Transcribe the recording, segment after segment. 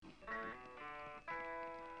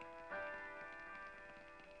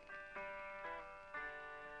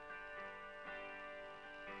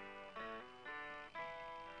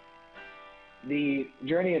The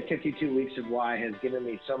journey of 52 Weeks of Why has given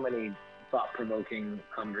me so many thought-provoking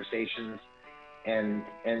conversations and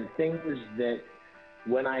things that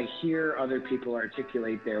when I hear other people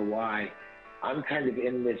articulate their why, I'm kind of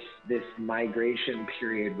in this migration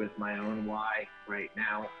period with my own why right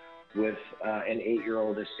now, with an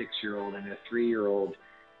 8-year-old, a 6-year-old, and a 3-year-old.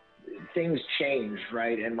 Things change,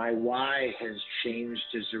 right? And my why has changed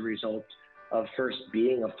as a result of first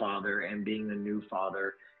being a father and being a new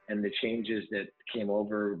father, and the changes that came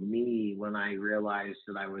over me when I realized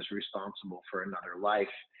that I was responsible for another life.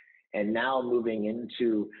 And now moving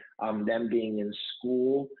into them being in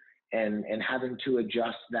school and having to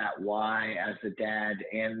adjust that why as a dad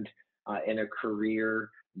and in a career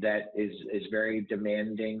that is very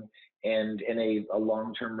demanding, and in a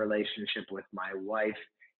long-term relationship with my wife,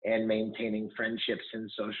 and maintaining friendships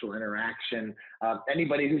and social interaction.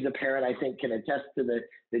 Anybody who's a parent, I think, can attest to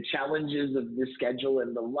the challenges of the schedule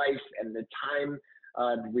and the life and the time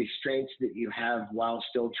restraints that you have while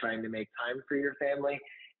still trying to make time for your family.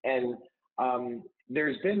 And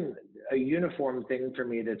there's been a uniform thing for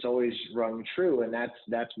me that's always rung true, and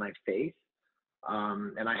that's my faith.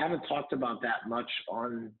 And I haven't talked about that much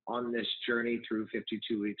on this journey through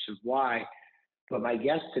 52 Weeks of Why. But my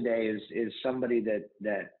guest today is somebody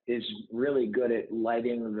that is really good at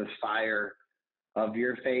lighting the fire of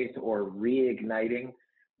your faith, or reigniting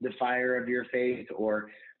the fire of your faith, or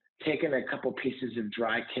taking a couple pieces of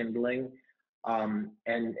dry kindling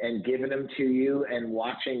and giving them to you, and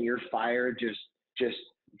watching your fire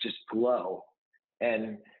just glow.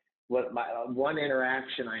 And what my one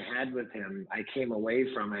interaction I had with him, I came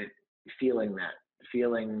away from it feeling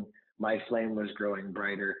my flame was growing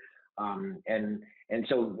brighter. And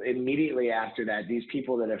so immediately after that, these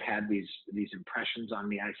people that have had these impressions on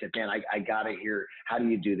me, I said, man, I gotta hear, how do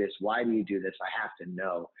you do this? Why do you do this? I have to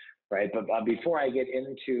know, right? But before I get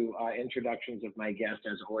into introductions of my guest,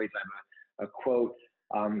 as always, I have a quote.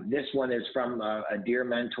 This one is from a dear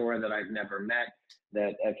mentor that I've never met,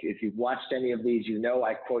 that if you've watched any of these, you know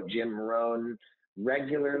I quote Jim Rohn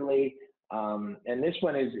regularly. And this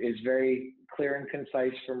one is very clear and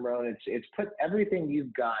concise from Rohn. It's put everything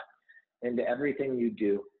you've got into everything you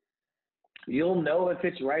do. You'll know if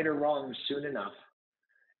it's right or wrong soon enough,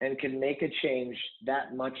 and can make a change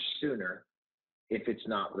that much sooner if it's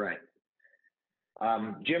not right.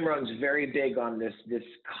 Jim Rohn's very big on this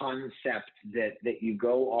concept that you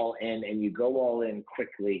go all in, and you go all in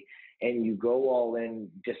quickly, and you go all in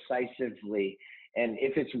decisively. And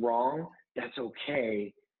if it's wrong, that's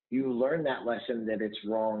okay. You learn that lesson that it's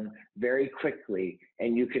wrong very quickly,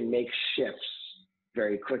 and you can make shifts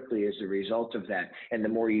very quickly as a result of that. And the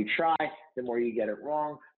more you try, the more you get it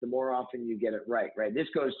wrong, the more often you get it right, right? This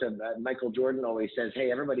goes to Michael Jordan always says, hey,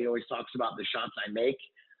 everybody always talks about the shots I make,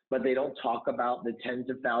 but they don't talk about the tens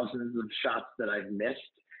of thousands of shots that I've missed.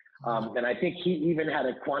 And I think he even had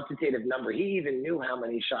a quantitative number. He even knew how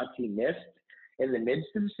many shots he missed in the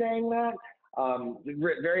midst of saying that.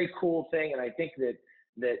 Very cool thing. And I think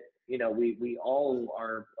that you know, we all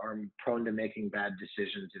are prone to making bad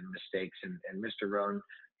decisions and mistakes. And Mr. Rohn,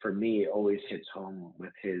 for me, always hits home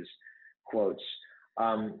with his quotes.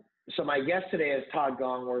 So my guest today is Todd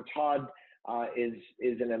Gongwer. Todd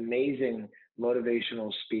is an amazing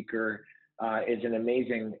motivational speaker, is an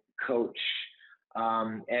amazing coach.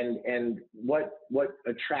 And what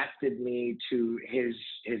attracted me to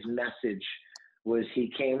his message was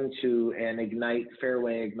he came to an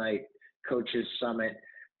Fairway Ignite Coaches Summit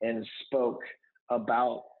and spoke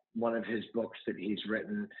about one of his books that he's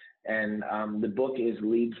written. And the book is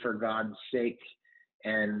Lead for God's Sake.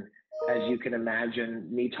 And as you can imagine,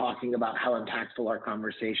 me talking about how impactful our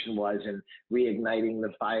conversation was, and reigniting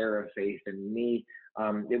the fire of faith in me,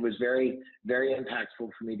 it was very, very impactful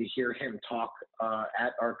for me to hear him talk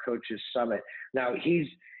at our Coaches Summit. Now, he's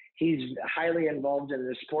highly involved in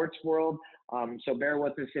the sports world, so bear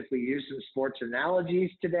with us if we use some sports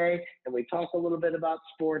analogies today, and we talk a little bit about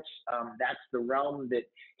sports. That's the realm that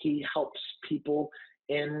he helps people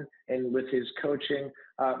in, and with his coaching.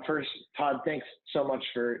 First, Todd, thanks so much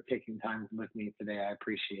for taking time with me today. I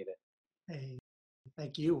appreciate it. Hey,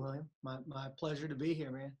 thank you, William. My pleasure to be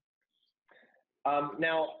here, man.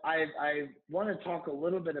 Now, I want to talk a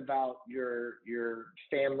little bit about your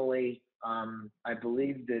family. I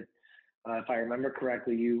believe that if I remember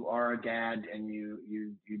correctly, you are a dad, and you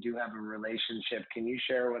do have a relationship. Can you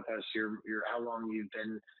share with us your how long you've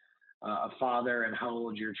been a father, and how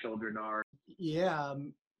old your children are? Yeah,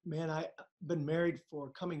 man, I've been married for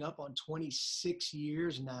coming up on 26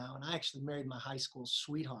 years now, and I actually married my high school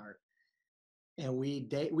sweetheart, and we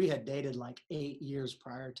had dated like 8 years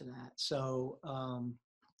prior to that. So,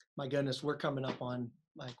 my goodness, we're coming up on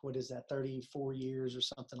like, what is that, 34 years or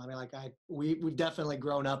something. I mean, like we've definitely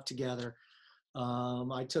grown up together.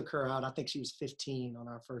 I took her out, I think she was 15 on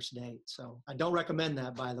our first date. So I don't recommend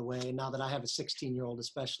that, by the way, now that I have a 16-year-old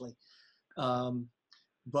especially.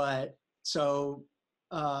 But so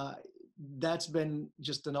that's been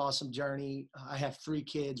just an awesome journey. I have 3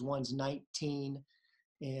 kids. One's 19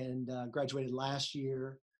 and graduated last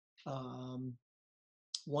year.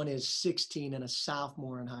 One is 16 and a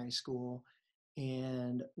sophomore in high school.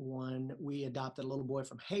 And we adopted a little boy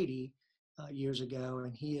from Haiti years ago,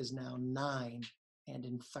 and he is now 9 and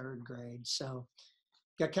in 3rd grade. So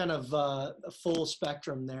got kind of a full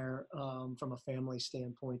spectrum there from a family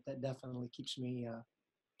standpoint that definitely keeps me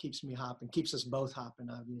hopping, keeps us both hopping,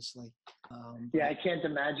 obviously. Yeah, I can't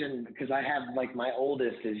imagine, because I have, like, my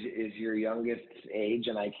oldest is your youngest age,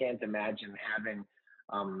 and I can't imagine having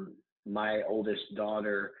my oldest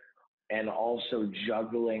daughter and also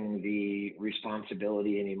juggling the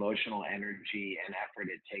responsibility and emotional energy and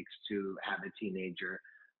effort it takes to have a teenager.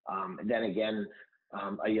 And then again,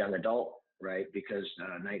 a young adult, right? Because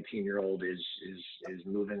a 19-year-old is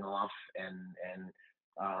moving off and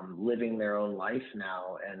living their own life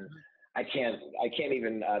now. And I can't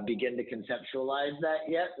even begin to conceptualize that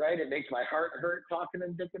yet, right? It makes my heart hurt talking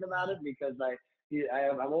and thinking about it, because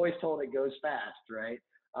I'm always told it goes fast, right?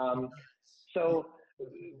 So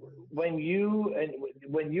when you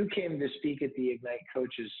came to speak at the Ignite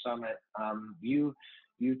Coaches Summit, you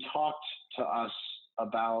talked to us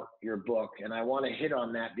about your book, and I want to hit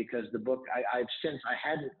on that, because the book I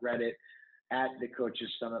hadn't read it at the Coaches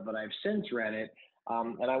Summit, but I've since read it,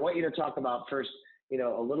 and I want you to talk about first,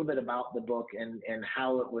 a little bit about the book and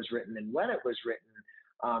how it was written and when it was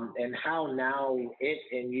written, and how now it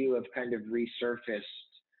and you have kind of resurfaced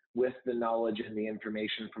with the knowledge and the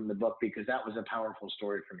information from the book, because that was a powerful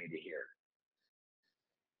story for me to hear.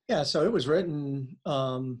 Yeah, so it was written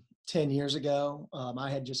 10 years ago. I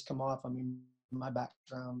had just come off, my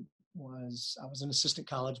background was, I was an assistant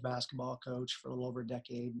college basketball coach for a little over a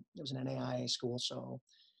decade. It was an NAIA school, so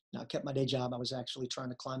I kept my day job. I was actually trying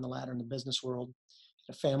to climb the ladder in the business world,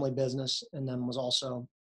 a family business, and then was also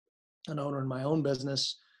an owner in my own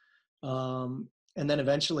business. And then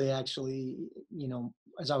eventually, actually,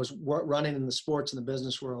 as I was running in the sports and the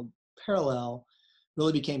business world parallel,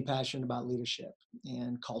 really became passionate about leadership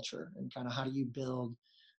and culture and kind of how do you build,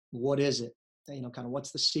 what is it, kind of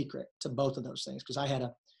what's the secret to both of those things? Because I had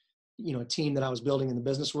a team that I was building in the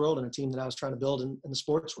business world and a team that I was trying to build in the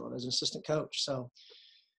sports world as an assistant coach. So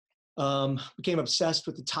became obsessed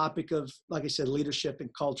with the topic of, like I said, leadership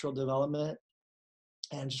and cultural development,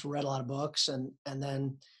 and just read a lot of books, and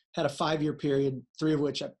then had a 5-year period, 3 of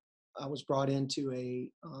which I was brought into a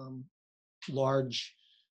large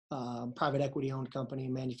private equity owned company,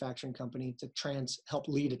 manufacturing company, to help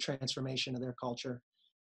lead a transformation of their culture.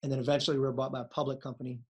 And then eventually we were bought by a public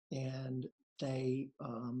company, and I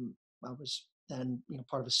was then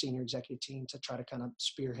part of a senior executive team to try to kind of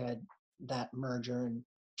spearhead that merger and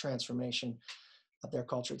transformation of their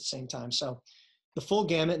culture at the same time. So the full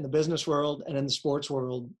gamut in the business world and in the sports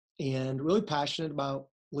world, and really passionate about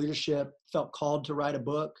leadership. Felt called to write a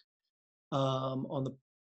book on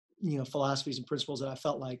the philosophies and principles that I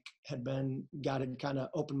felt like God had kind of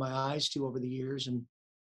opened my eyes to over the years, and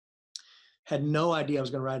had no idea I was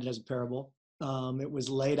going to write it as a parable. It was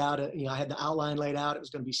laid out, I had the outline laid out. It was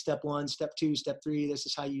going to be step 1, step 2, step 3. This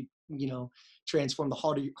is how you transform the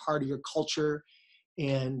heart of your culture,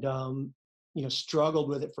 and struggled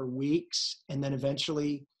with it for weeks, and then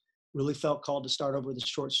eventually really felt called to start over with a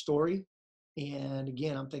short story. And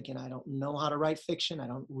again, I'm thinking, I don't know how to write fiction. I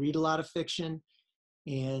don't read a lot of fiction,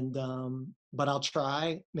 and but I'll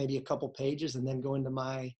try maybe a couple pages and then go into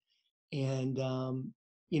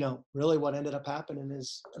really what ended up happening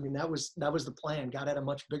is, that was the plan. God had a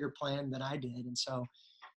much bigger plan than I did. And so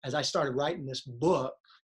as I started writing this book,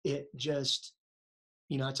 it just,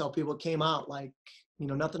 I tell people, it came out like,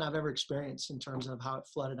 nothing I've ever experienced in terms of how it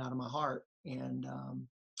flooded out of my heart. And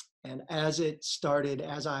as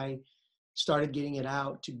I started getting it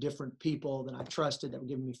out to different people that I trusted that were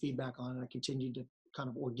giving me feedback on it, I continued to kind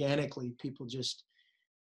of organically, people just,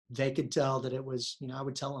 they could tell that it was, I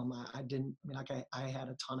would tell them I had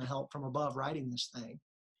a ton of help from above writing this thing.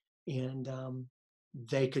 And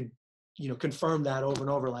they could, confirm that over and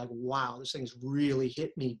over, like, wow, this thing has really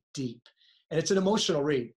hit me deep. And it's an emotional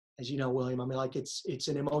read, as you know, William. It's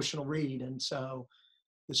an emotional read. And so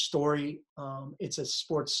the story, it's a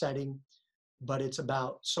sports setting, but it's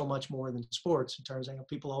about so much more than sports in terms of, I've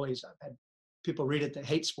had people read it that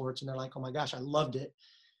hate sports and they're like, oh my gosh, I loved it.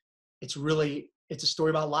 It's a story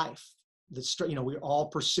about life. We're all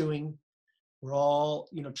pursuing, we're all,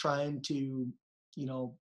 trying to you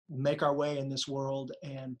know, make our way in this world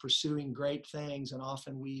and pursuing great things. And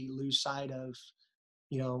often we lose sight of,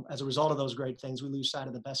 you know, as a result of those great things, we lose sight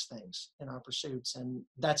of the best things in our pursuits. And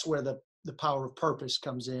that's where the power of purpose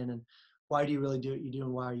comes in. And why do you really do what you do,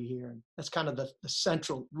 and why are you here? And that's kind of the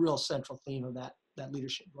real central theme of that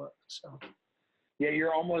leadership book. So. Yeah,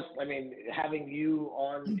 you're almost, I mean, having you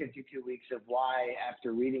on 52 Weeks of Why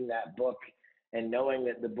after reading that book and knowing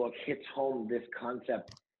that the book hits home this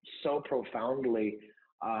concept so profoundly,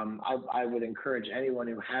 I would encourage anyone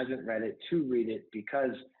who hasn't read it to read it,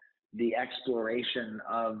 because the exploration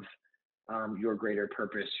of your greater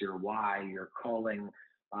purpose, your why, your calling,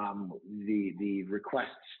 the requests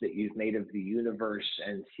that you've made of the universe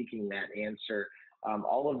and seeking that answer,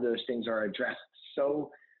 all of those things are addressed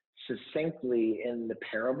so succinctly in the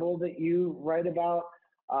parable that you write about.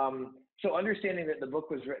 So understanding that the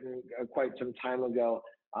book was written quite some time ago,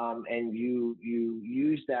 and you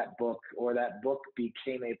used that book, or that book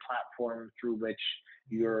became a platform through which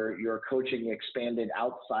your coaching expanded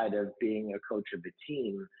outside of being a coach of a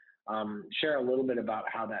team. Share a little bit about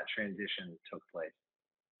how that transition took place.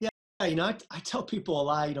 Yeah, you know, I tell people a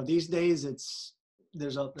lot, you know, these days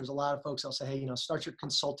there's a lot of folks that'll say, hey, you know, start your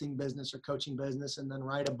consulting business or coaching business and then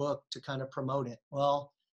write a book to kind of promote it.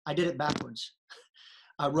 Well, I did it backwards.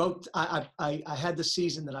 I had the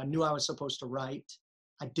season that I knew I was supposed to write.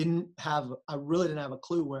 I really didn't have a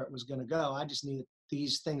clue where it was going to go. I just knew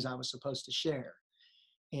these things I was supposed to share.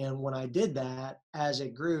 And when I did that, as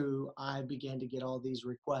it grew, I began to get all these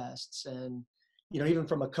requests. And, you know, even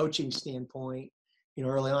from a coaching standpoint, you know,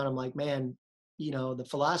 early on, I'm like, man, you know, the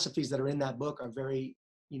philosophies that are in that book are very,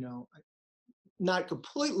 you know, not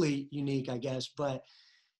completely unique, I guess, but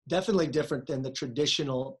definitely different than the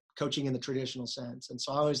traditional coaching in the traditional sense. And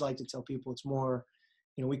so I always like to tell people it's more,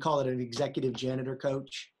 you know, we call it an executive janitor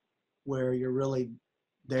coach, where you're really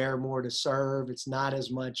there more to serve. It's not as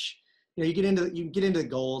much, you know, you get into the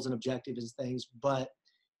goals and objectives and things, but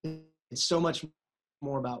it's so much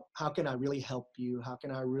more about how can I really help you? How can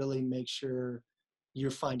I really make sure you're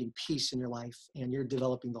finding peace in your life and you're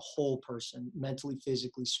developing the whole person, mentally,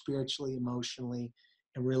 physically, spiritually, emotionally,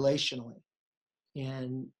 and relationally.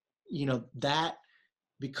 And, you know,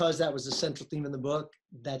 because that was the central theme in the book,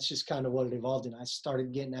 that's just kind of what it evolved in. I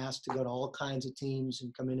started getting asked to go to all kinds of teams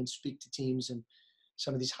and come in and speak to teams, and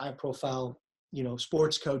some of these high profile, you know,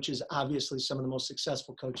 sports coaches, obviously some of the most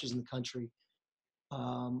successful coaches in the country,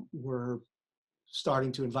 were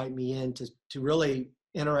starting to invite me in to really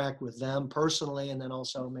interact with them personally, and then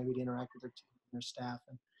also maybe to interact with their team and their staff.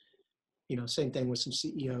 And, you know, same thing with some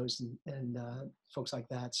CEOs and folks like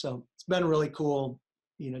that. So it's been really cool,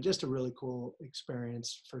 you know, just a really cool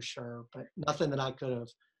experience for sure, but nothing that I could have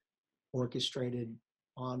orchestrated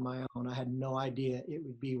on my own. I had no idea it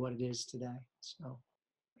would be what it is today. So.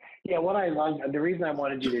 Yeah, what I love, the reason I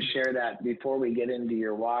wanted you to share that before we get into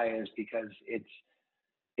your why is because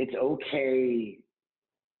it's okay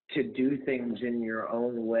to do things in your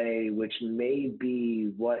own way, which may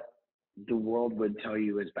be what the world would tell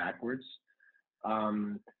you is backwards.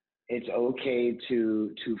 It's okay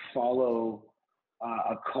to follow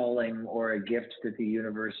a calling or a gift that the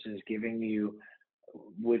universe is giving you,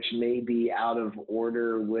 which may be out of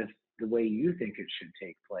order with the way you think it should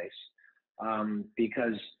take place,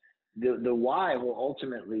 because the why will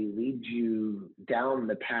ultimately lead you down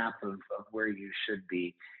the path of where you should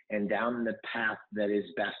be, and down the path that is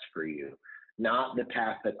best for you, not the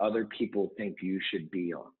path that other people think you should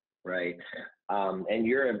be on, right? And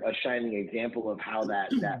you're a shining example of how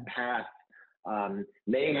that path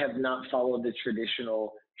may have not followed the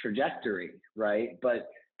traditional trajectory, right? But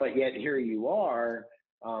yet here you are,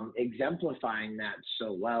 exemplifying that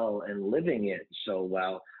so well and living it so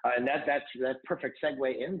well. And that's perfect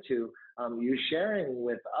segue into you sharing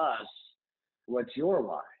with us what's your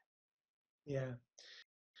why. Yeah.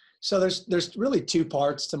 So there's really two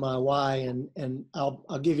parts to my why, and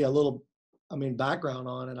I'll give you a little, background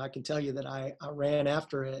on it. I can tell you that I ran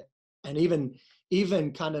after it, and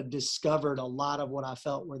even kind of discovered a lot of what I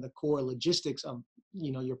felt were the core logistics of,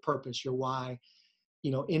 you know, your purpose, your why,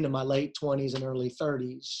 you know, into my late 20s and early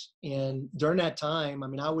 30s. And during that time,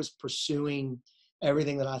 I was pursuing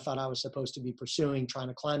everything that I thought I was supposed to be pursuing, trying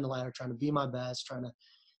to climb the ladder, trying to be my best, trying to,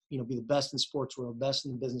 you know, be the best in sports world, best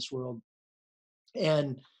in the business world.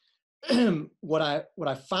 And what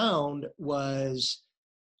I found was,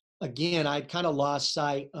 again, I kind of lost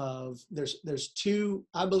sight of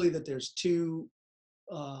I believe that there's two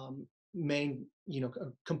main, you know,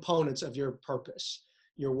 components of your purpose,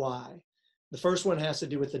 your why. The first one has to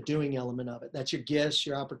do with the doing element of it. That's your gifts,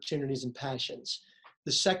 your opportunities, and passions.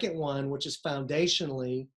 The second one, which is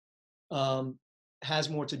foundationally, has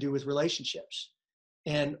more to do with relationships.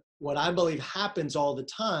 And what I believe happens all the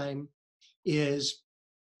time is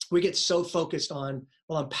we get so focused on,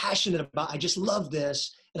 well, I'm passionate about, I just love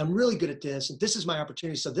this, and I'm really good at this, and this is my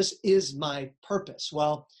opportunity, so this is my purpose.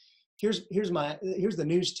 Well, here's the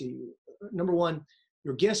news to you. Number one,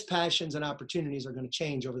 your gifts, passions, and opportunities are going to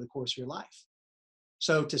change over the course of your life.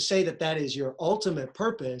 So to say that that is your ultimate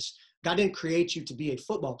purpose, God didn't create you to be a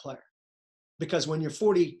football player. Because when you're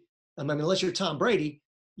 40, I mean, unless you're Tom Brady,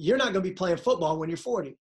 you're not going to be playing football when you're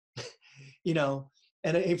 40, you know,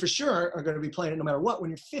 and for sure are going to be playing it no matter what when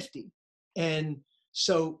you're 50. And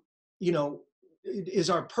so, you know, is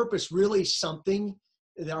our purpose really something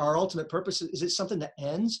that our ultimate purpose, is it something that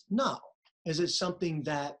ends? No. Is it something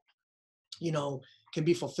that, you know, can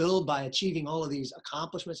be fulfilled by achieving all of these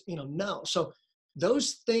accomplishments? You know, no. So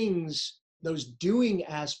those things, those doing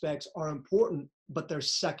aspects are important, but they're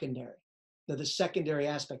secondary. They're the secondary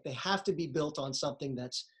aspect. They have to be built on something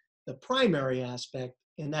that's the primary aspect,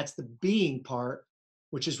 and that's the being part,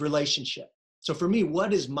 which is relationship. So for me,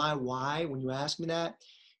 what is my why? When you ask me that,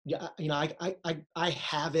 yeah, you know, I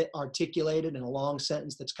have it articulated in a long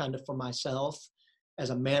sentence that's kind of for myself. As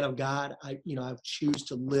a man of God, I choose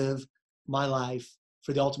to live my life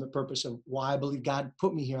for the ultimate purpose of why I believe God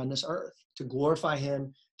put me here on this earth, to glorify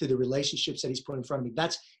him through the relationships that he's put in front of me.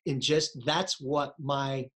 That's what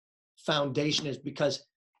my foundation is, because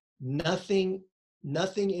nothing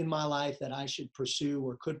in my life that I should pursue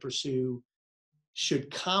or could pursue should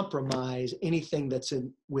compromise anything that's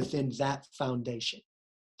within that foundation.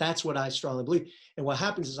 That's what I strongly believe. And what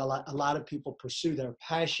happens is a lot of people pursue their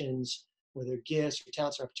passions or their gifts or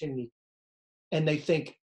talents or opportunity, and they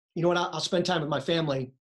think, you know what, I'll spend time with my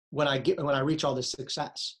family when I reach all this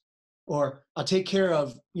success, or I'll take care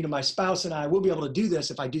of, you know, my spouse and I will be able to do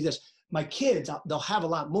this if I do this. My kids, they'll have a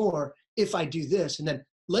lot more if I do this, and then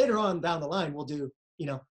later on down the line we'll do, you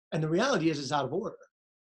know. And the reality is it's out of order,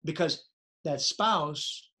 because that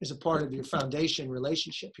spouse is a part of your foundation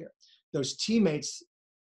relationship here. Those teammates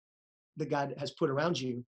that God has put around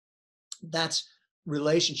you, that's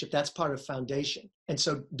relationship, that's part of foundation. And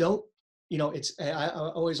so don't, you know, I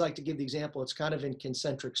always like to give the example, it's kind of in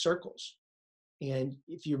concentric circles. And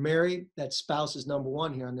if you're married, that spouse is number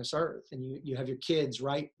one here on this earth, and you have your kids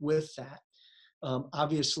right with that.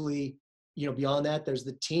 Obviously, you know, beyond that, there's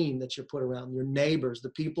the team that you're put around, your neighbors, the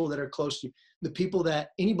people that are close to you, the people that,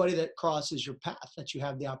 anybody that crosses your path that you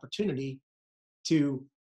have the opportunity to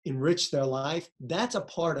enrich their life, that's a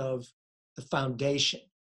part of the foundation.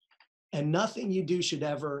 And nothing you do should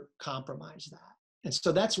ever compromise that. And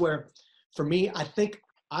so that's where, for me,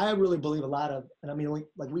 I really believe a lot of, and I mean,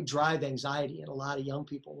 we drive anxiety in a lot of young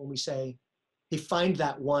people when we say, hey, find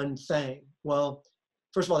that one thing. Well,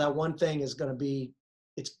 first of all, that one thing is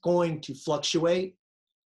it's going to fluctuate,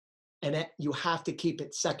 and you have to keep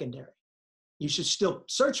it secondary. You should still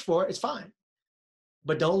search for it, it's fine.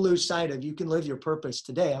 But don't lose sight of, you can live your purpose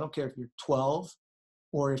today. I don't care if you're 12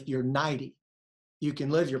 or if you're 90. You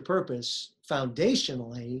can live your purpose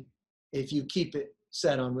foundationally if you keep it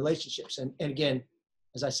set on relationships. And again,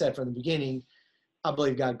 as I said from the beginning, I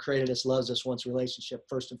believe God created us, loves us, wants a relationship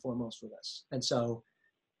first and foremost with us. And so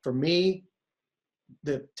for me,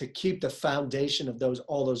 to keep the foundation of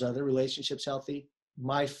all those other relationships healthy,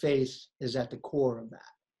 my faith is at the core of that.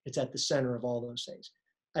 It's at the center of all those things.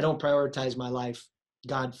 I don't prioritize my life,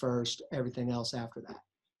 God first, everything else after that.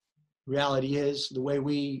 Reality is, the way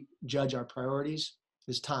we judge our priorities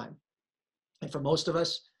is time. And for most of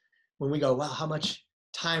us, when we go, wow, how much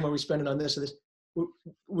time are we spending on this or this?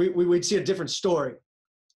 We'd see a different story.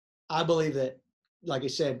 I believe that, like I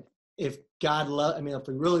said, if if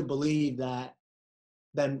we really believe that,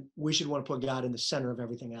 then we should want to put God in the center of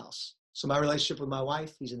everything else. So my relationship with my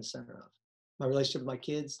wife, he's in the center of. My relationship with my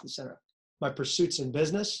kids, the center of. My pursuits in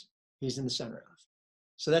business, he's in the center of.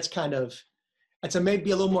 So that's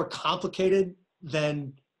maybe a little more complicated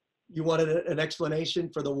than you wanted an explanation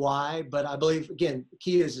for the why, but I believe, again, the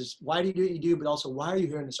key is why do you do what you do, but also why are you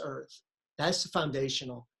here on this earth? That's the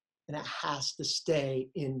foundational, and it has to stay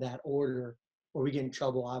in that order, or we get in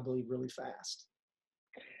trouble, I believe, really fast.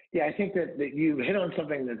 Yeah, I think that you hit on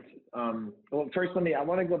something that's, well, first I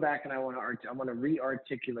want to go back and I want to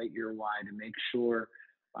re-articulate your why to make sure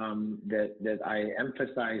that I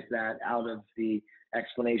emphasize that out of the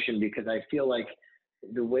explanation, because I feel like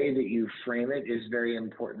the way that you frame it is very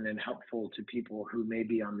important and helpful to people who may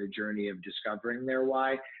be on the journey of discovering their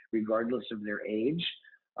why, regardless of their age.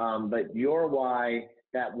 But your why,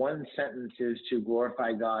 that one sentence, is to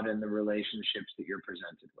glorify God in the relationships that you're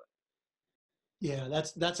presented with. Yeah,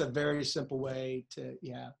 that's a very simple way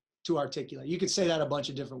to articulate. You could say that a bunch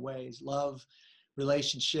of different ways. Love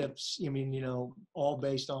relationships. I mean, all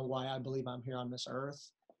based on why I believe I'm here on this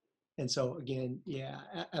earth. And so again, yeah,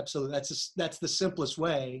 absolutely. That's the simplest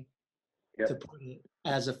way to put it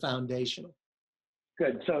as a foundational.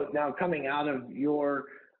 Good. So now coming out of your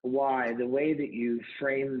why, the way that you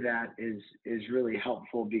frame that is really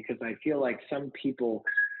helpful, because I feel like some people,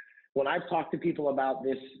 when I've talked to people about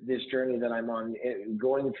this journey that I'm on,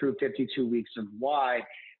 going through 52 weeks of why,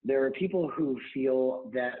 there are people who feel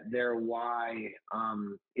that their why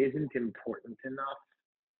isn't important enough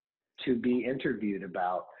to be interviewed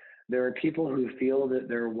about. There are people who feel that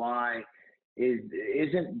their why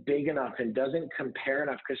isn't big enough and doesn't compare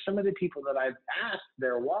enough, because some of the people that I've asked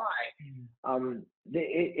their why,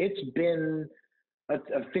 it's been a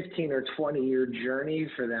 15 or 20 year journey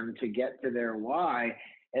for them to get to their why,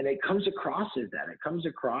 and it comes across as that. It comes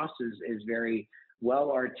across as very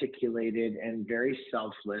well articulated and very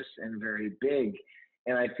selfless and very big.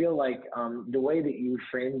 And I feel like the way that you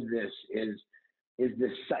framed this is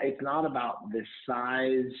this. It's not about the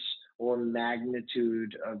size or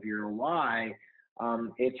magnitude of your why.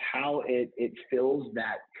 It's how it fills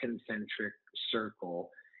that concentric circle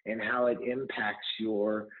and how it impacts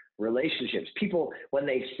your relationships. People, when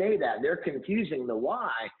they say that, they're confusing the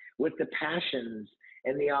why with the passions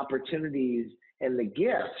and the opportunities and the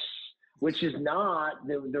gifts, which is not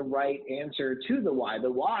the right answer to the why.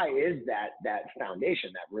 The why is that foundation,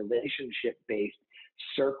 that relationship-based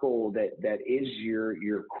circle that is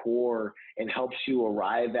your core and helps you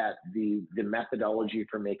arrive at the methodology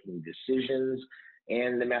for making decisions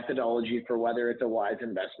and the methodology for whether it's a wise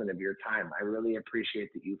investment of your time. I really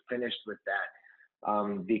appreciate that you finished with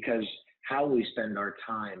that, because how we spend our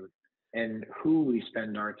time and who we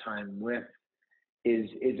spend our time with is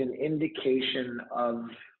an indication of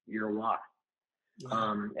your why.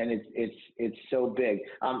 And it's so big.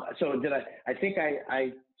 So I think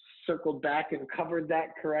I circled back and covered that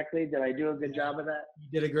correctly. Did I do a good job of that?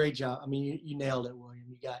 You did a great job. I mean, you nailed it, William.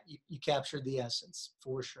 You captured the essence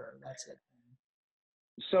for sure. That's it.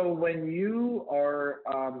 So when you are,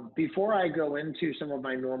 before I go into some of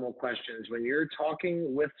my normal questions, when you're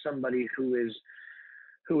talking with somebody who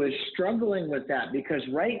is struggling with that, because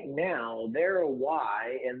right now their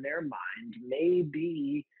why in their mind may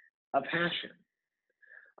be a passion.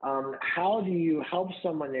 How do you help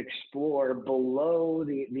someone explore below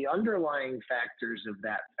the underlying factors of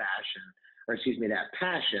that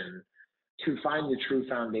passion to find the true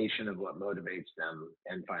foundation of what motivates them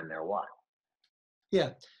and find their why?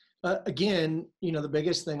 Yeah. Again, the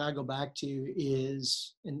biggest thing I go back to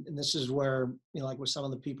is, and this is where, like with some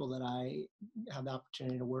of the people that I have the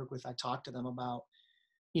opportunity to work with, I talk to them about,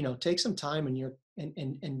 take some time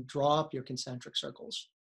and draw up your concentric circles.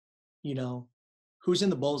 Who's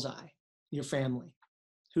in the bullseye? Your family.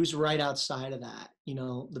 Who's right outside of that?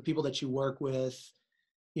 The people that you work with,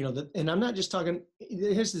 and I'm not just talking,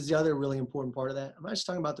 here's the other really important part of that. I'm not just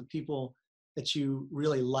talking about the people that you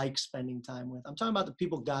really like spending time with. I'm talking about the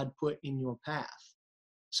people God put in your path.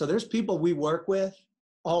 So there's people we work with,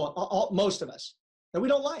 most of us, that we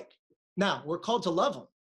don't like. Now, we're called to love them.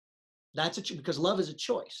 Because love is a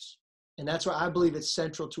choice. And that's why I believe it's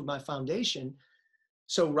central to my foundation.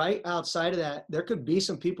 So right outside of that, there could be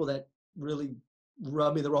some people that really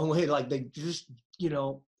rub me the wrong way. Like they just,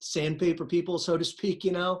 sandpaper people, so to speak,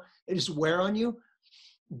 they just wear on you.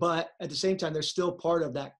 But at the same time, they're still part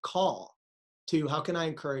of that call to how can I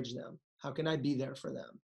encourage them? How can I be there for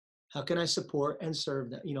them? How can I support and serve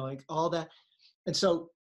them? Like all that. And so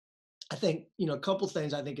I think, a couple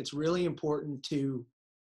things, I think it's really important to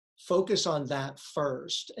focus on that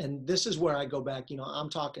first. And this is where I go back, I'm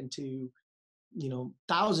talking to,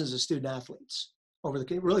 thousands of student athletes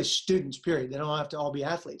really students, period. They don't have to all be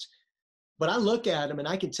athletes, but I look at them and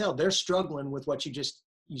I can tell they're struggling with what you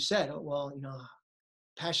said. Oh, well,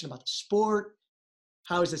 passionate about the sport.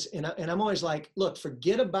 How is this? And I'm always like, look,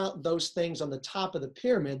 forget about those things on the top of the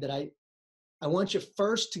pyramid that I want you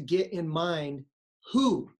first to get in mind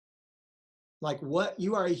who, like what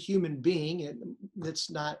you are a human being. And that's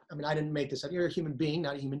not, I didn't make this up. You're a human being,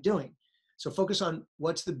 not a human doing. So focus on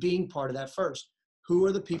what's the being part of that first. Who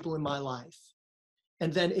are the people in my life?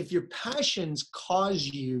 And then if your passions cause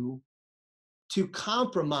you to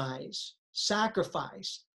compromise,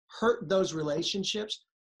 sacrifice, hurt those relationships,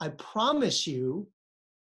 I promise you,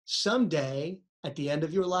 someday at the end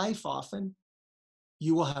of your life, often,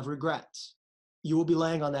 you will have regrets. You will be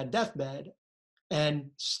laying on that deathbed. And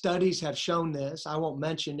studies have shown this. I won't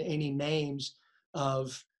mention any names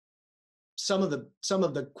of some of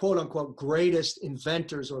the quote unquote greatest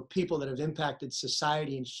inventors or people that have impacted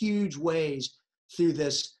society in huge ways through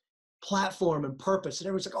this platform and purpose. And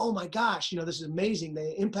everyone's like, oh my gosh, this is amazing.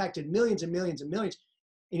 They impacted millions and millions and millions.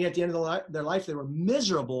 And yet at the end of their life, they were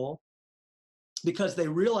miserable because they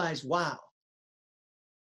realized, wow,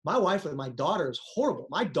 my wife with my daughter is horrible.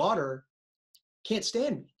 My daughter can't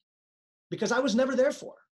stand me because I was never there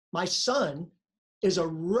for her. My son is a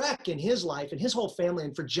wreck in his life and his whole family.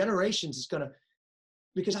 And for generations, it's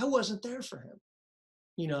because I wasn't there for him.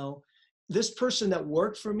 This person that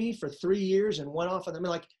worked for me for 3 years and went off on them,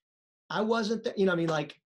 like, I wasn't there.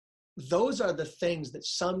 Those are the things that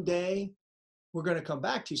someday we're going to come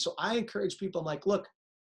back to. So I encourage people, I'm like, look,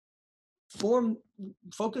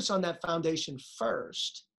 focus on that foundation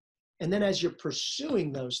first. And then as you're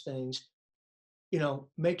pursuing those things,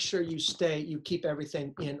 make sure you keep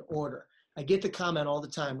everything in order. I get the comment all the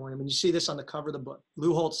time, William, and you see this on the cover of the book.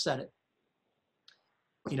 Lou Holtz said it.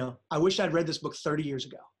 I wish I'd read this book 30 years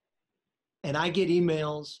ago. And I get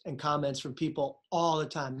emails and comments from people all the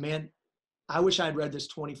time. Man, I wish I'd read this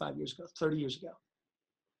 25 years ago, 30 years ago.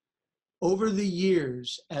 Over the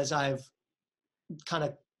years, as I've kind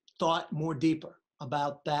of thought more deeper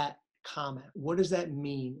about that comment, what does that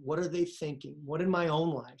mean? What are they thinking? What in my own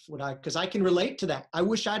life because I can relate to that. I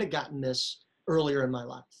wish I'd have gotten this earlier in my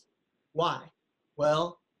life. Why?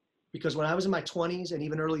 Well, because when I was in my 20s and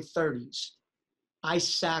even early 30s, I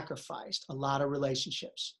sacrificed a lot of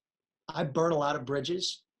relationships. I burned a lot of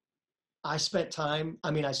bridges. I spent time,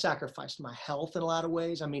 I sacrificed my health in a lot of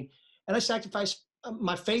ways. And I sacrificed,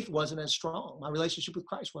 my faith wasn't as strong. My relationship with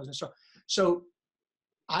Christ wasn't as strong. So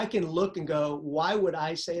I can look and go, why would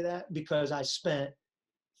I say that? Because I spent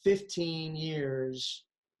 15 years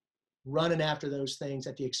running after those things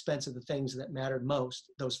at the expense of the things that mattered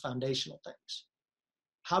most, those foundational things.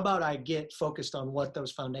 How about I get focused on what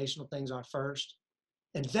those foundational things are first?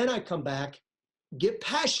 And then I come back, get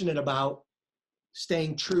passionate about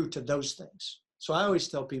staying true to those things. So I always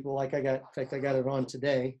tell people, like I got it on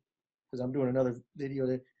today because I'm doing another video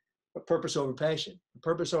that purpose over passion,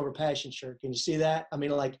 purpose over passion shirt. Can you see that?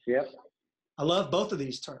 Yep. I love both of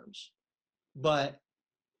these terms, but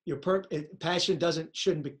your passion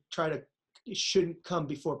it shouldn't come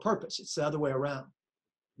before purpose. It's the other way around.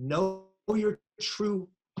 Know your true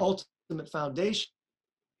ultimate foundation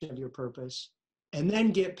of your purpose, and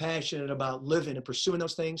then get passionate about living and pursuing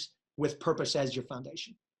those things with purpose as your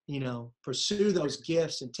foundation. Pursue those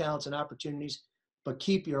gifts and talents and opportunities, but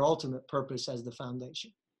keep your ultimate purpose as the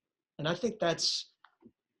foundation. And I think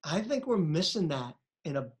we're missing that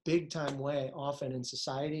in a big time way often in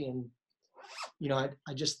society. And,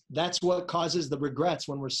 that's what causes the regrets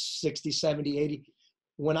when we're 60, 70, 80.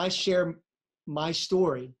 When I share my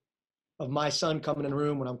story of my son coming in the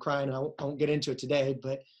room when I'm crying, and I won't get into it today,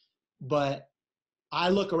 but I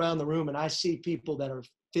look around the room and I see people that are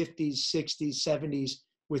 50s, 60s, 70s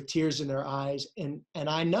with tears in their eyes. And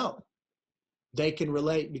I know they can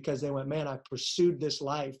relate because they went, man, I pursued this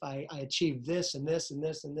life. I achieved this and this and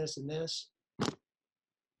this and this and this,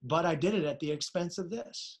 but I did it at the expense of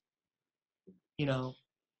this.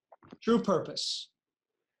 True purpose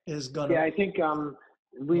is gonna. Yeah, I think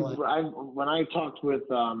when I talked with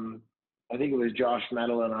I think it was Josh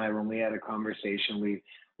Metal and I, when we had a conversation, we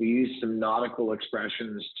used some nautical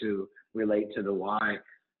expressions to relate to the why,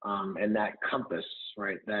 and that compass,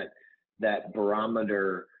 right? That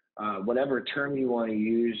barometer, whatever term you want to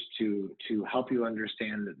use to help you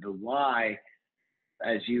understand that the why,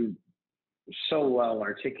 as you so well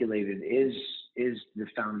articulated, is the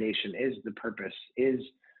foundation, is the purpose, is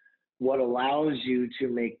what allows you to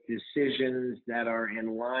make decisions that are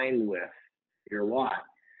in line with your why.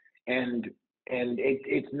 And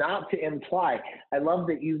it's not to imply, I love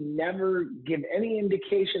that you never give any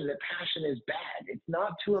indication that passion is bad. It's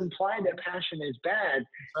not to imply that passion is bad,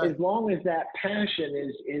 right, as long as that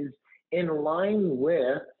passion is in line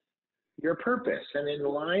with your purpose and in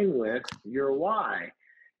line with your why.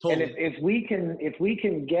 Totally. And if we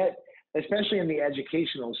can get, especially in the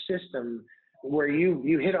educational system, where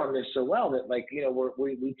you hit on this so well, that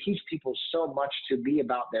we teach people so much to be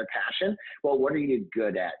about their passion. Well, what are you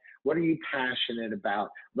good at? What are you passionate about?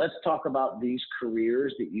 Let's talk about these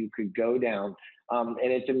careers that you could go down. And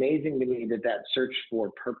it's amazing to me that search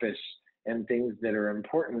for purpose and things that are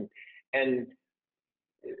important. And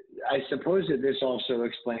I suppose that this also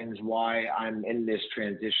explains why I'm in this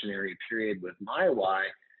transitionary period with my why.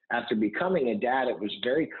 After becoming a dad, it was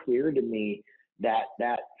very clear to me that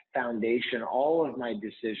foundation, all of my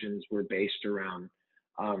decisions were based around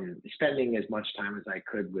spending as much time as I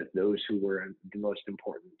could with those who were the most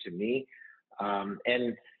important to me.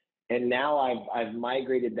 And now I've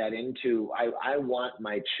migrated that into, I want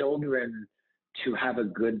my children to have a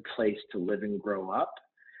good place to live and grow up.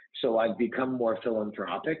 So I've become more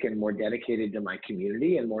philanthropic and more dedicated to my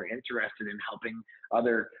community and more interested in helping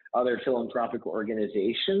other philanthropic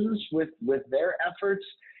organizations with their efforts,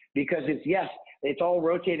 because it's all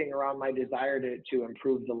rotating around my desire to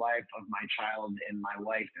improve the life of my child and my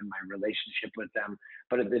wife and my relationship with them.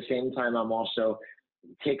 But at the same time, I'm also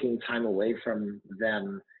taking time away from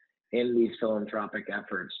them in these philanthropic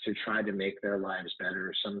efforts to try to make their lives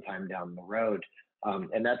better sometime down the road.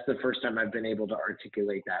 And that's the first time I've been able to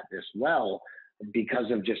articulate that this well,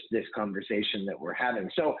 because of just this conversation that we're having.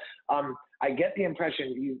 So I get the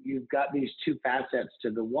impression you've got these two facets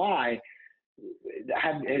to the why.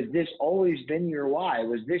 Has this always been your why?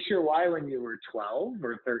 Was this your why when you were 12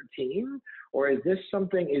 or 13? Or is this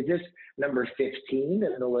number 15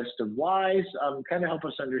 in the list of whys? Kind of help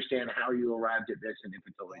us understand how you arrived at this and if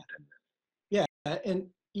it's always been this. Yeah.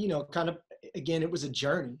 And, kind of, again, it was a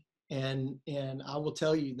journey. And I will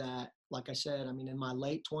tell you that, like I said, I mean, in my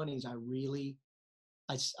late 20s,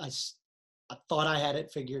 I thought I had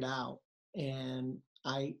it figured out. And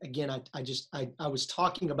I was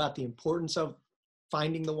talking about the importance of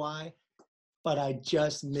finding the why, but I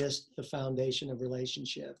just missed the foundation of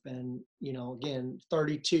relationship. And, again,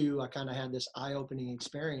 32, I kind of had this eye-opening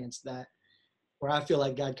experience where I feel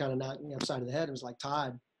like God kind of knocked me upside of the head and was like,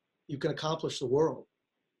 Todd, you can accomplish the world,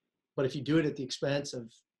 but if you do it at the expense of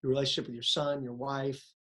your relationship with your son, your wife,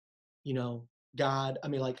 God, I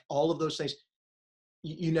mean, like all of those things,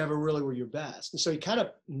 you never really were your best. And so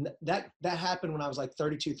that happened when I was like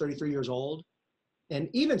 32, 33 years old. And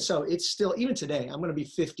even so, it's still, even today, I'm going to be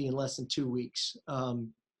 50 in less than 2 weeks. And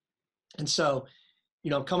so,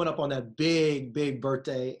 I'm coming up on that big, big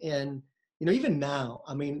birthday. And, even now,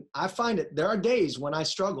 I mean, I find it, there are days when I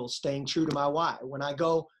struggle staying true to my why. When I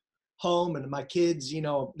go home and my kids,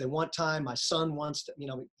 they want time. My son wants to,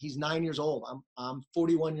 he's 9 years old. I'm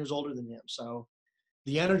 41 years older than him. So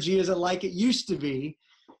the energy isn't like it used to be,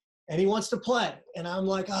 and he wants to play. And I'm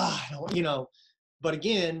like, but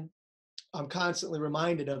again, I'm constantly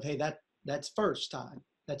reminded of, hey, that's first, Todd.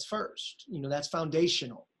 That's first. That's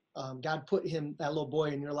foundational. God put that little boy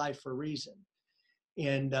in your life for a reason.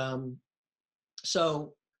 And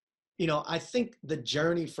so, I think the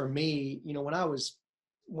journey for me, when I was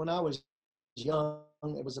young,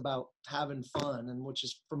 it was about having fun, and which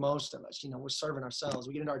is for most of us, we're serving ourselves.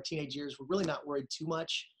 We get into our teenage years, we're really not worried too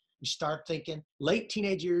much. We start thinking, late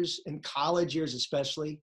teenage years and college years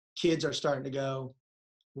especially, kids are starting to go,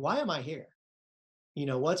 why am I here?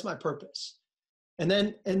 What's my purpose? And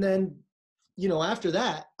then, after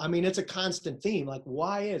that, I mean, it's a constant theme. Like,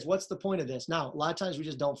 what's the point of this? Now, a lot of times we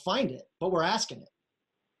just don't find it, but we're asking it.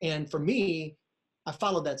 And for me, I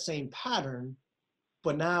followed that same pattern.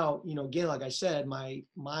 But now, again, like I said,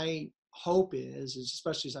 my hope is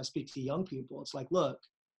especially as I speak to young people, it's like, look,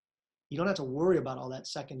 you don't have to worry about all that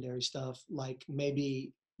secondary stuff like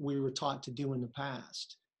maybe we were taught to do in the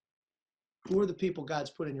past. Who are the people God's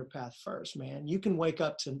put in your path first, man? You can wake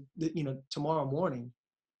up to, tomorrow morning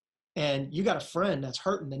and you got a friend that's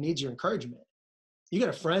hurting that needs your encouragement. You got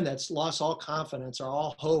a friend that's lost all confidence or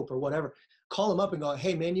all hope or whatever. Call them up and go,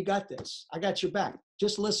 hey, man, you got this. I got your back.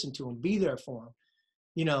 Just listen to them. Be there for them.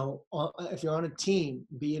 If you're on a team,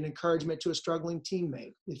 be an encouragement to a struggling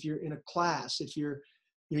teammate. If you're in a class, if you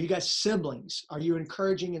got siblings, are you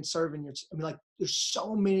encouraging and serving there's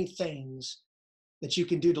so many things that you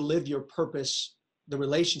can do to live your purpose, the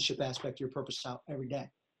relationship aspect of your purpose out every day.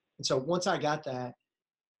 And so once I got that,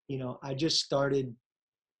 I just started,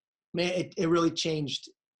 man, it really changed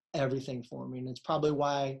everything for me. And it's probably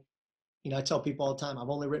why, I tell people all the time, I've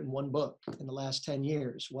only written one book in the last 10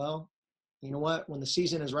 years. Well, you know what? When the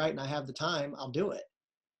season is right and I have the time, I'll do it.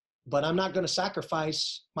 But I'm not going to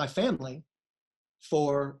sacrifice my family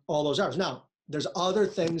for all those hours. Now, there's other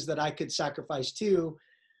things that I could sacrifice too.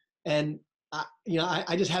 And,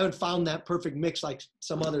 I just haven't found that perfect mix like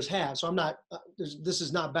some others have. So I'm not, this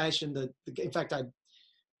is not bashing in fact, I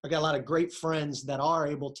got a lot of great friends that are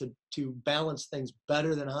able to balance things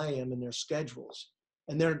better than I am in their schedules.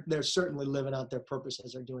 And they're certainly living out their purpose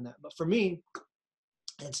as they're doing that. But for me,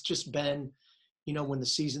 it's just been, when the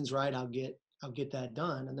season's right, I'll get that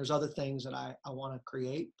done. And there's other things that I want to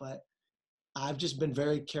create, but I've just been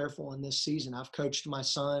very careful in this season. I've coached my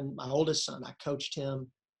son, my oldest son. I coached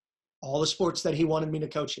him all the sports that he wanted me to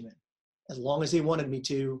coach him in. As long as he wanted me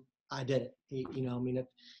to, I did it.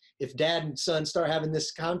 If dad and son start having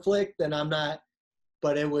this conflict, then I'm not,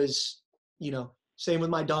 but it was, same with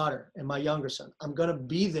my daughter and my younger son. I'm going to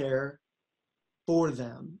be there for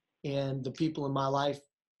them, and the people in my life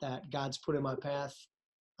that God's put in my path,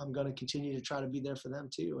 I'm going to continue to try to be there for them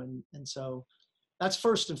too. And so that's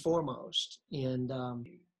first and foremost. And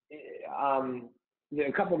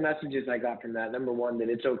a couple messages I got from that. Number one, that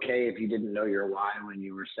it's okay if you didn't know your why when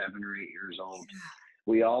you were 7 or 8 years old.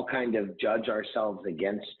 We all kind of judge ourselves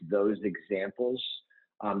against those examples,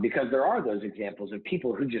 because there are those examples of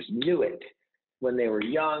people who just knew it when they were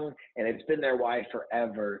young, and it's been their why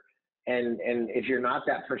forever. And if you're not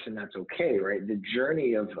that person, that's okay, right? The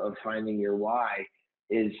journey of finding your why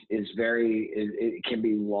is it can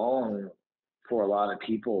be long for a lot of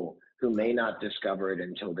people who may not discover it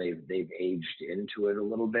until they've aged into it a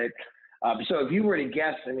little bit. So if you were to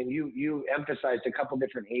guess, I mean, you emphasized a couple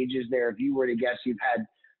different ages there. If you were to guess, you've had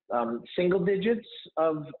single digits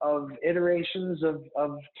of iterations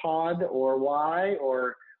of Todd or why,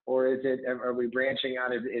 or is it, are we branching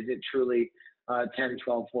out? Is it truly 10,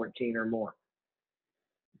 12, 14 or more?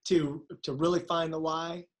 To really find the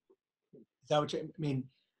why? Is that what you, I mean?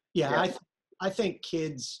 Yeah, yeah. I think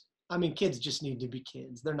kids just need to be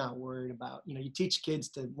kids. They're not worried about, you teach kids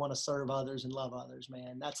to want to serve others and love others,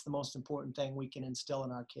 man. That's the most important thing we can instill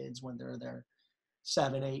in our kids when they're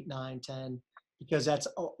 7, 8, 9, 10, because that's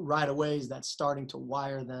right away, that's starting to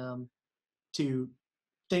wire them to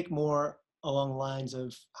think more along the lines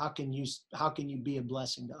of how can you be a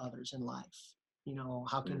blessing to others in life?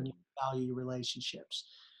 How can you value your relationships?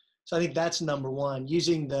 So I think that's number one,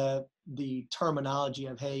 using the terminology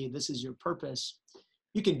of, hey, this is your purpose.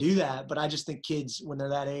 You can do that, but I just think kids, when they're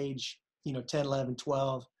that age, 10, 11,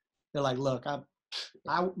 12, they're like, look,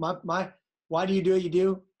 why do you do what you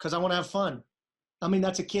do? Because I want to have fun. I mean,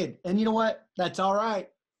 that's a kid. And you know what? That's all right.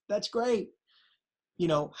 That's great.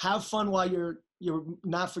 Have fun while you're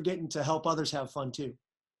not forgetting to help others have fun too.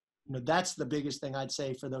 That's the biggest thing I'd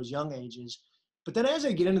say for those young ages. But then as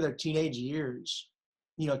they get into their teenage years,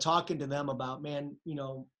 talking to them about, man,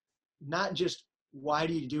 not just why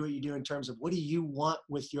do you do what you do in terms of what do you want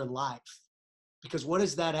with your life? Because what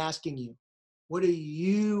is that asking you? What do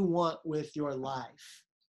you want with your life?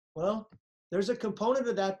 Well, there's a component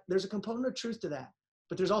of that. There's a component of truth to that.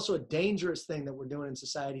 But there's also a dangerous thing that we're doing in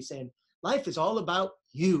society, saying life is all about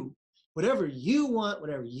you. Whatever you want,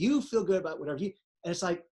 whatever you feel good about, and it's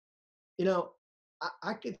like,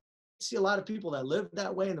 I could see a lot of people that live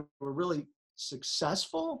that way and were really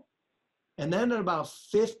successful. And then at about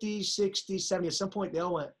 50, 60, 70, at some point, they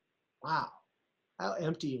all went, wow, how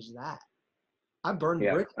empty is that? I burned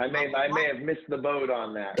bridges. I may have missed the boat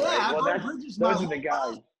on that. Yeah, right? I burned bridges. Those are the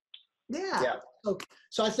guys. Yeah.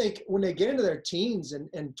 So I think when they get into their teens and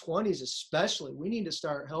 20s especially, we need to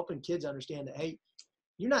start helping kids understand that, hey,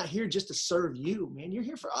 you're not here just to serve you, man. You're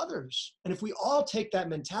here for others. And if we all take that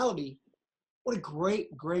mentality, what a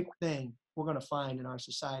great, great thing we're going to find in our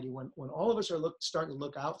society when all of us are starting to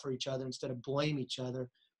look out for each other instead of blame each other,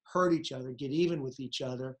 hurt each other, get even with each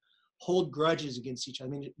other, hold grudges against each other.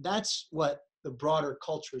 I mean, that's what the broader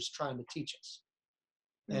culture is trying to teach us.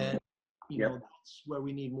 And, that's where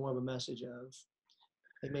we need more of a message of,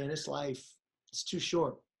 hey, man, this life, it's too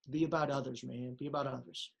short. Be about others, man. Be about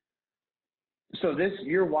others. So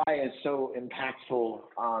your why is so impactful.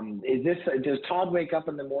 Does Todd wake up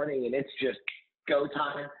in the morning and it's just go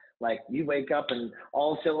time? Like you wake up and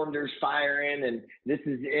all cylinders firing and this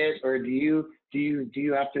is it? Or do you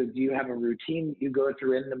have a routine you go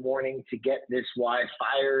through in the morning to get this why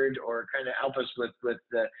fired, or kind of help us with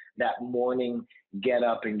that morning get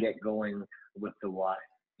up and get going with the why?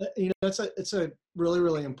 It's a really,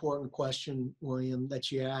 really important question, William,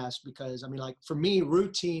 that you asked, because I mean, like for me,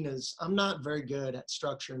 I'm not very good at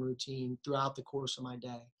structure and routine throughout the course of my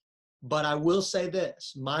day, but I will say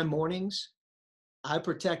this, my mornings, I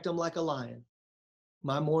protect them like a lion.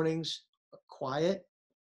 My mornings are quiet.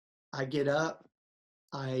 I get up,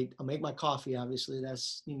 I make my coffee, obviously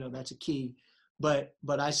that's a key, but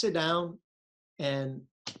I sit down and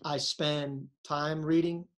I spend time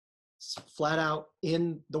reading flat out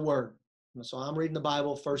in the Word. So I'm reading the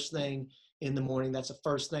Bible first thing in the morning. That's the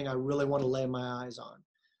first thing I really want to lay my eyes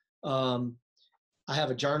on. I have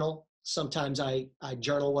a journal. Sometimes I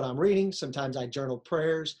journal what I'm reading. Sometimes I journal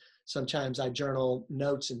prayers. Sometimes I journal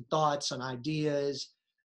notes and thoughts and ideas.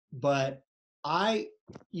 But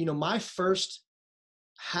my first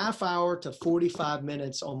half hour to 45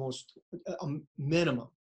 minutes, almost a minimum.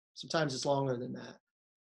 Sometimes it's longer than that.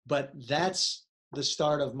 But that's the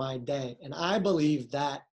start of my day. And I believe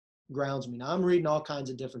that grounds me. Now I'm reading all kinds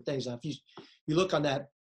of different things. Now, if you look on that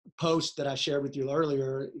post that I shared with you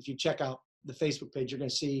earlier, if you check out the Facebook page, you're going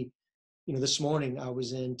to see, this morning I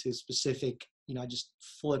was into specific, I just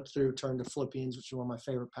flipped through, turned to Philippians, which is one of my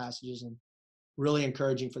favorite passages and really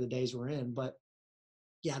encouraging for the days we're in. But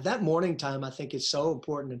yeah, that morning time I think is so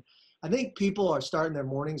important. And I think people are starting their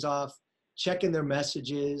mornings off checking their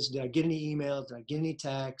messages. Did I get any emails? Did I get any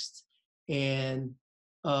texts? And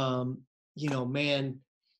man,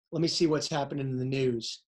 let me see what's happening in the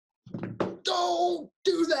news. Don't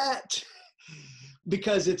do that,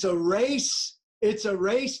 because it's a race. It's a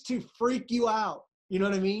race to freak you out. You know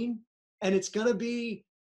what I mean? And it's going to be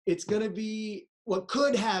what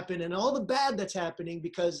could happen and all the bad that's happening,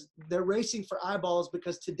 because they're racing for eyeballs,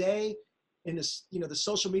 because today in this, the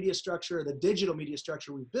social media structure, or the digital media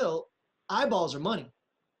structure we built, eyeballs are money.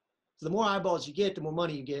 So the more eyeballs you get, the more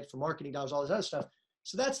money you get for marketing dollars, all this other stuff.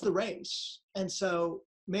 So that's the race. And so,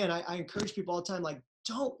 man, I encourage people all the time, like,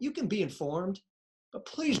 you can be informed, but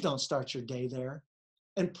please don't start your day there.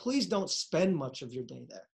 And please don't spend much of your day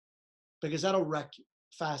there, because that'll wreck you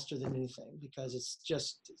faster than anything, because it's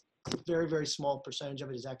just a very, very small percentage of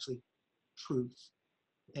it is actually truth.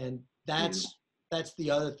 And that's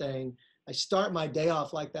the other thing. I start my day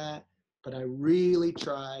off like that, but I really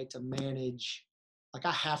try to manage, like,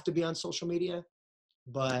 I have to be on social media,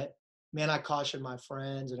 but man, I caution my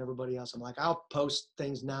friends and everybody else. I'm like, I'll post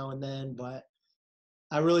things now and then, but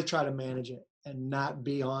I really try to manage it and not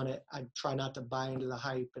be on it. I try not to buy into the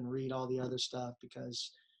hype and read all the other stuff,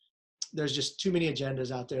 because there's just too many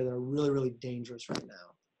agendas out there that are really, really dangerous right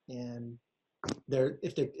now. And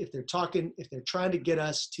if they're trying to get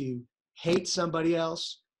us to hate somebody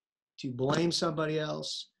else, to blame somebody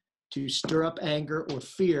else, to stir up anger or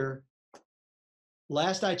fear,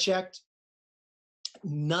 last I checked,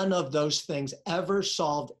 none of those things ever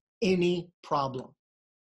solved any problem,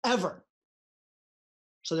 ever.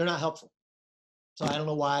 So they're not helpful. So I don't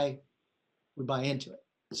know why we buy into it.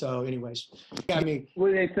 So anyways,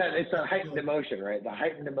 well, it's a heightened emotion, right? The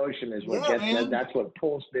heightened emotion is what that's what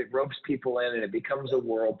pulls, it ropes people in, and it becomes a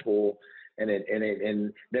whirlpool, and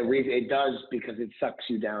it does, because it sucks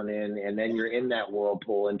you down in, and then you're in that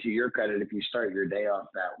whirlpool. And to your credit, if you start your day off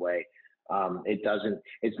that way,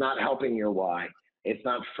 it's not helping your why. It's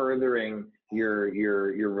not furthering your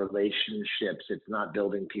relationships. It's not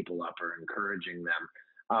building people up or encouraging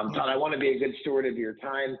them. Todd, I want to be a good steward of your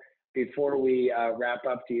time. Before we wrap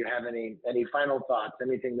up, do you have any final thoughts,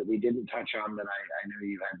 anything that we didn't touch on that I know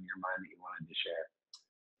you had in your mind that you wanted to share?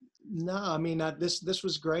 No, I mean, this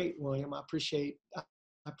was great, William. I appreciate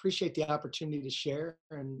the opportunity to share.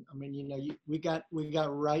 And I mean, we got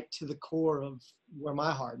right to the core of where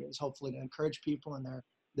my heart is, hopefully, to encourage people and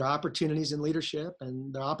their opportunities in leadership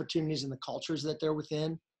and their opportunities in the cultures that they're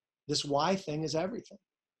within. This why thing is everything.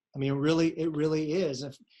 I mean, it really is.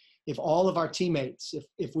 If all of our teammates,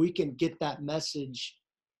 if we can get that message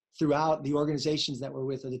throughout the organizations that we're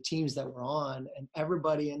with or the teams that we're on, and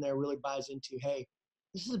everybody in there really buys into, hey,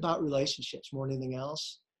 this is about relationships more than anything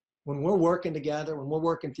else. When we're working together, when we're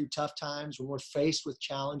working through tough times, when we're faced with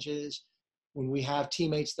challenges, when we have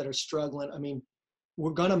teammates that are struggling, I mean,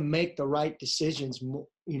 we're going to make the right decisions,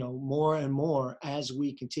 more and more as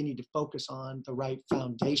we continue to focus on the right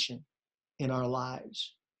foundation in our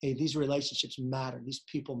lives. Hey, these relationships matter. These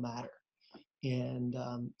people matter. And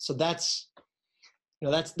so that's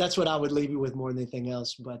what I would leave you with more than anything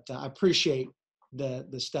else. But I appreciate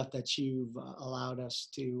the stuff that you've allowed us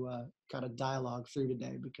to kind of dialogue through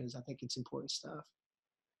today, because I think it's important stuff.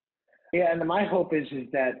 Yeah, and my hope is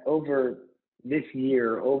that over this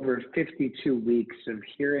year, over 52 weeks of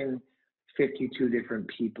hearing 52 different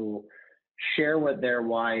people share what their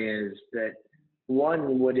why is, that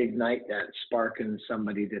one would ignite that spark in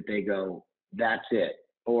somebody that they go, that's it,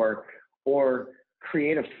 or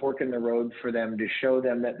create a fork in the road for them to show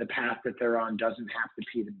them that the path that they're on doesn't have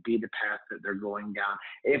to be the path that they're going down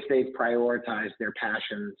if they've prioritized their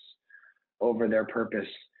passions over their purpose.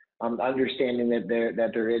 Understanding that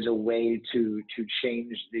there is a way to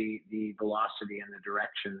change the velocity and the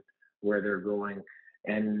direction where they're going,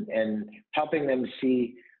 and helping them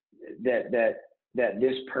see that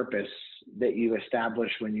this purpose that you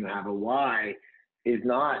establish when you have a why is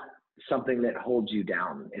not something that holds you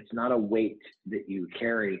down. It's not a weight that you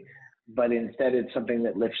carry, but instead it's something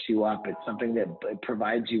that lifts you up. It's something that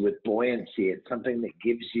provides you with buoyancy. It's something that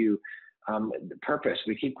gives you purpose.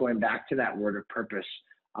 We keep going back to that word of purpose.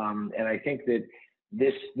 And I think that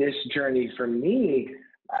this journey for me,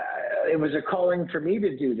 it was a calling for me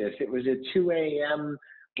to do this. It was a 2 a.m.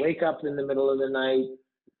 wake up in the middle of the night.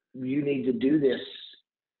 You need to do this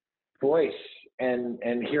voice. And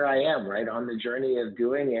here I am, right, on the journey of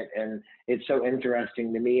doing it. And it's so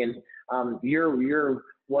interesting to me. And you're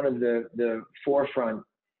one of the forefront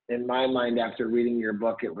in my mind. After reading your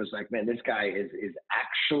book, it was like, man, this guy is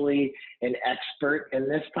actually an expert in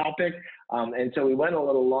this topic. And so we went a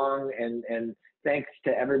little long, and thanks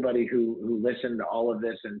to everybody who listened to all of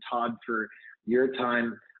this, and Todd for your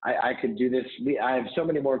time. I could do this. I have so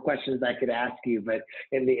many more questions I could ask you, but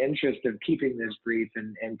in the interest of keeping this brief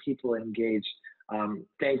and people engaged,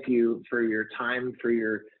 Thank you for your time, for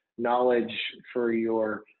your knowledge, for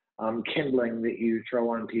your kindling that you throw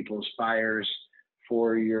on people's fires,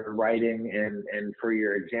 for your writing, and for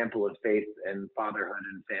your example of faith and fatherhood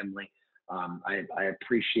and family. I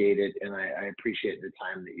appreciate it, and I appreciate the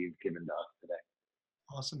time that you've given to us today.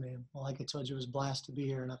 Awesome, man. Well, like I told you, it was a blast to be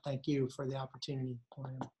here, and I thank you for the opportunity,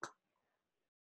 William.